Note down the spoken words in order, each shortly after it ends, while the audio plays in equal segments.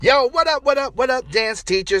Yo, what up, dance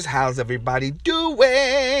teachers? How's everybody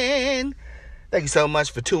doing? Thank you so much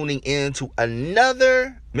for tuning in to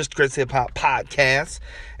another Mr. Chris Hip Hop podcast.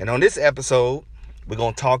 And on this episode, we're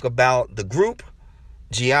going to talk about the group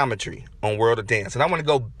Geometry on World of Dance. And I want to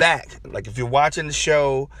go back. Like, if you're watching the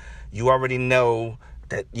show, you already know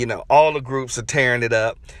that, all the groups are tearing it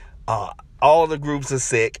up. All the groups are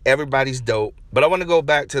sick. Everybody's dope. But I want to go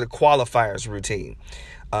back to the qualifiers routine.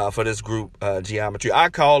 For this group, Geometry. I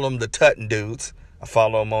call them the Tuttin Dudes. I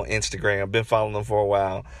follow them on Instagram. Been following them for a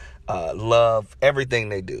while. Love everything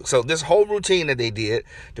they do. So this whole routine that they did,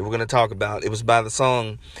 that we're going to talk about, it was by the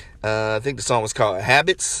song, I think the song was called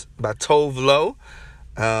Habits by Tove Lo.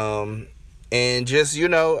 And just,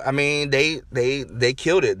 they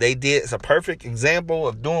killed it. They did. It's a perfect example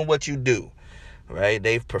of doing what you do, right?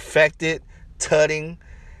 They've perfected tutting.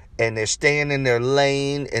 And they're staying in their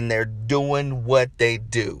lane and they're doing what they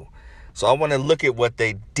do. So I want to look at what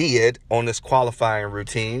they did on this qualifying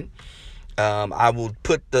routine. I will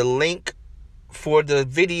put the link for the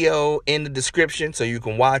video in the description so you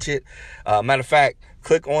can watch it. Matter of fact,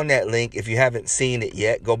 click on that link if you haven't seen it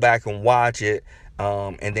yet. Go back and watch it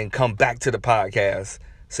and then come back to the podcast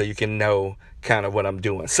so you can know kind of what I'm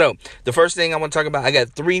doing. So the first thing I want to talk about, I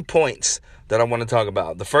got 3 points that I want to talk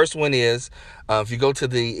about. The first one is if you go to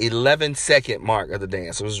the 11-second mark of the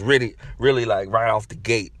dance, it was really like right off the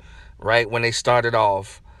gate, right when they started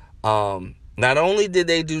off. Not only did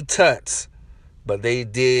they do tuts, but they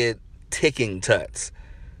did ticking tuts,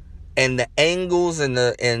 and the angles and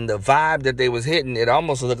the vibe that they was hitting, it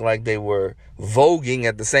almost looked like they were voguing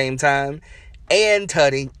at the same time, and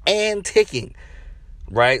tutting and ticking.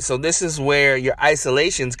 Right? So this is where your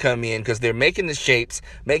isolations come in, because they're making the shapes,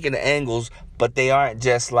 making the angles, but they aren't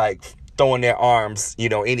just like throwing their arms,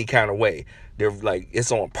 any kind of way. They're like,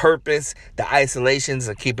 it's on purpose. The isolations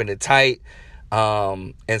are keeping it tight.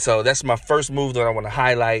 And so that's my first move that I want to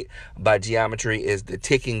highlight by Geometry is the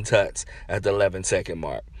ticking tuts at the 11-second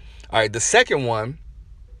mark. All right, the second one,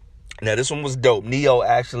 now this one was dope. Neo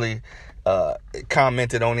actually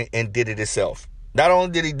commented on it and did it himself. Not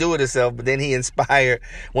only did he do it himself, but then he inspired,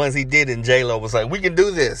 once he did it, and J-Lo was like, we can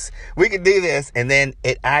do this. We can do this. And then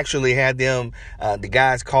it actually had them, the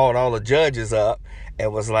guys called all the judges up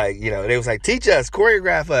and was like, they was like, teach us,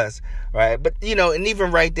 choreograph us, right? But, and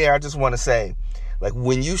even right there, I just want to say, like,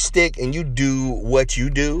 when you stick and you do what you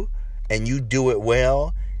do and you do it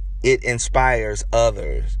well, it inspires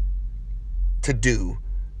to do.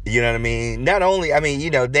 You know what I mean? Not only,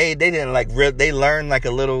 they didn't they learned like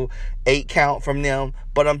a little 8 count from them,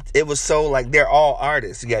 but it was so like, they're all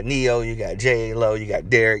artists. You got Neo, you got J-Lo, you got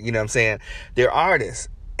Derek, you know what I'm saying? They're artists.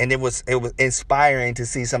 And it was inspiring to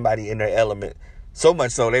see somebody in their element. So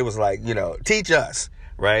much so they was like, teach us,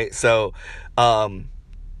 right? So,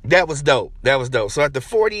 that was dope. So at the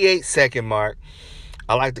 48-second mark,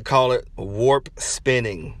 I like to call it warp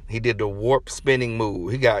spinning. He did the warp spinning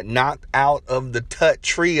move. He got knocked out of the tut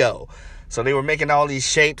trio. So they were making all these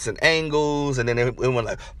shapes and angles, and then it went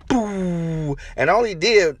like, boo. And all he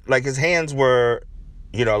did, like, his hands were,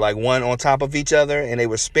 like one on top of each other, and they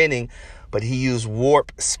were spinning. But he used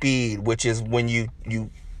warp speed, which is when you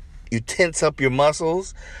tense up your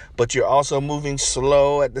muscles, but you're also moving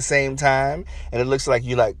slow at the same time. And it looks like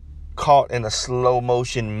you like caught in a slow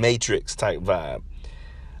motion Matrix type vibe.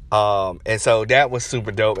 And so that was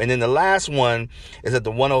super dope. And then the last one is at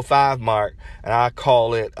the 105 mark, and I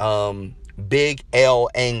call it big L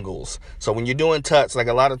angles. So when you're doing tuts, like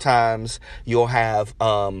a lot of times you'll have,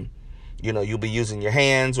 you'll be using your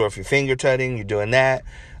hands, or if you're finger tutting, you're doing that.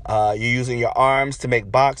 You're using your arms to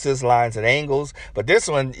make boxes, lines, and angles. But this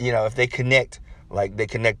one, if they connect, like they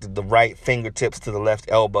connected the right fingertips to the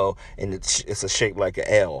left elbow, and it's a shape like an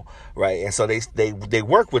L, right? And so they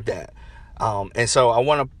work with that. And so I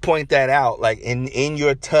want to point that out, like in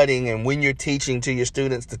your tutting, and when you're teaching to your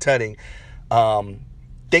students the tutting,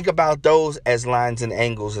 think about those as lines and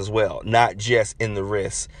angles as well, not just in the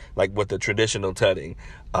wrist, like with the traditional tutting,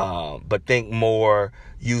 but think more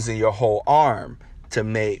using your whole arm to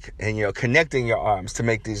make, and connecting your arms to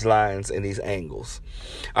make these lines and these angles.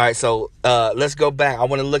 All right, so let's go back. I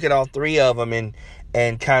want to look at all 3 of them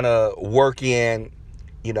and kind of work in,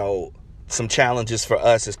 some challenges for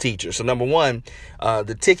us as teachers. So number 1,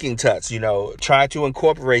 the ticking tuts, try to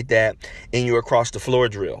incorporate that in your across the floor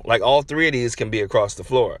drill. Like all 3 of these can be across the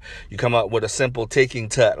floor. You come up with a simple ticking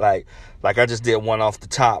tut, like I just did one off the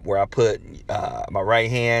top where I put my right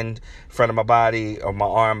hand in front of my body, or my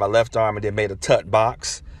arm, my left arm, and then made a tut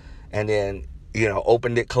box, and then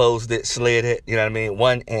opened it, closed it, slid it,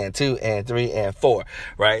 1 and 2 and 3 and 4,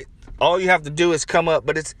 right? All you have to do is come up,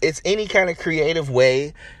 but it's any kind of creative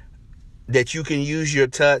way that you can use your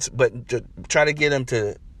tuts, but to try to get them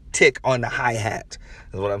to tick on the hi-hat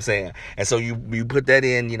is what I'm saying. And so you put that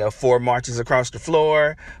in, 4 marches across the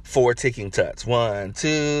floor, 4 ticking tuts. 1,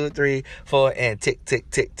 2, 3, 4, and tick, tick,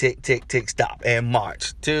 tick, tick, tick, tick, stop, and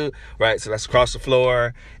march. 2, right? So that's across the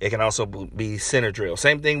floor. It can also be center drill.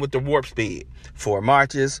 Same thing with the warp speed. 4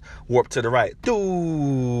 marches, warp to the right,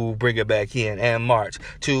 2, bring it back in, and march.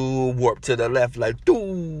 2, warp to the left, like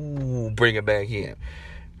 2, bring it back in.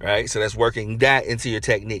 Right, so that's working that into your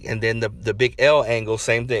technique. And then the big L angle,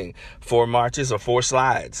 same thing. 4 marches or 4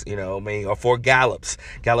 slides, or 4 gallops.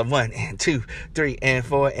 Gallop 1 and 2, 3 and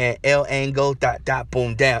 4, and L angle, dot, dot,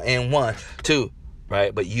 boom, down, and 1, 2,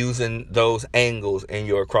 right? But using those angles in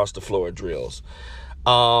your across the floor drills.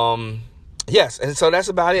 Yes, and so that's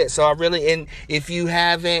about it. So and if you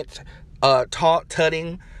haven't taught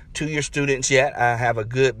tutting to your students yet, I have a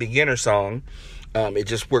good beginner song. It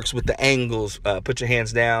just works with the angles. Put your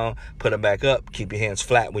hands down, put them back up, keep your hands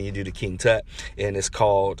flat when you do the King Tut. And it's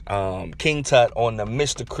called King Tut on the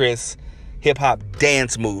Mr. Chris Hip Hop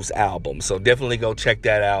Dance Moves album. So definitely go check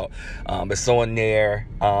that out. It's on there,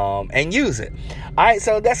 and use it. All right,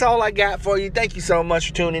 so that's all I got for you. Thank you so much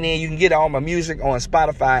for tuning in. You can get all my music on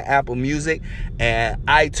Spotify, Apple Music, and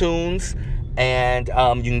iTunes. And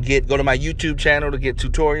you can go to my YouTube channel to get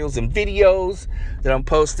tutorials and videos that I'm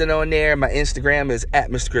posting on there. My Instagram is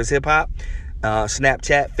 @Mr. Chris Hip Hop.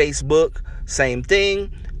 Snapchat, Facebook, same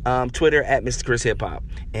thing. Twitter @Mr. Chris Hip Hop.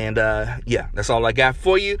 And that's all I got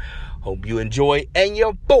for you. Hope you enjoy. And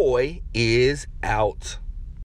your boy is out.